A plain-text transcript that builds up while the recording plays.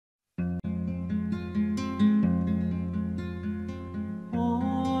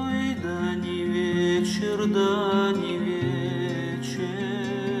вечер, да не вечер,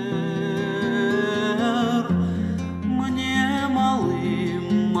 мне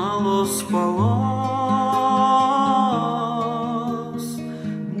малым мало спалось,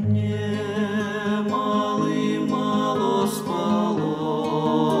 мне малым мало спалось,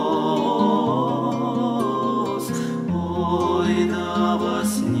 ой, да во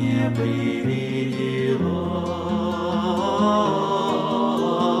сне привиделось,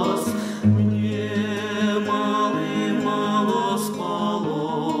 мне малым мало спалось,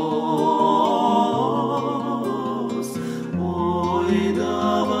 ой,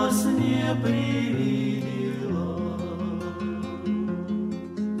 да во сне привиделось,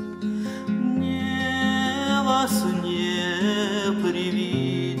 мне во сне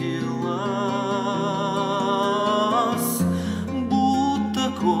привиделось, будто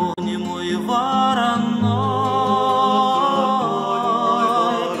конь мой вороной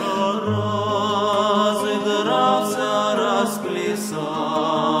разыгрался, расплясался,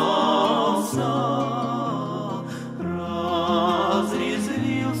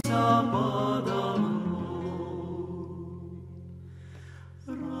 разрезвился подо мной.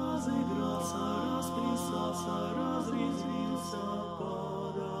 Разыгрался, расплясался, разрезвился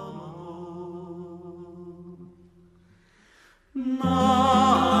подо мной.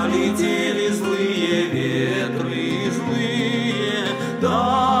 Налетели злые ветры, злые, да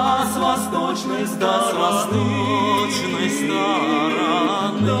с восточной стороны,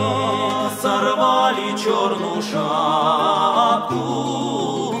 сорвали черную шапку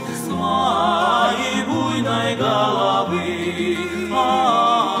с моей буйной головы.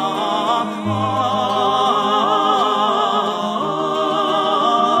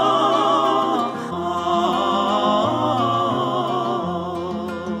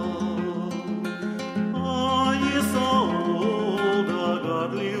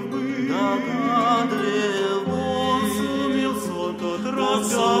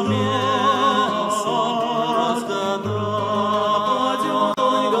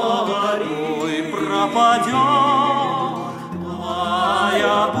 Пропадет,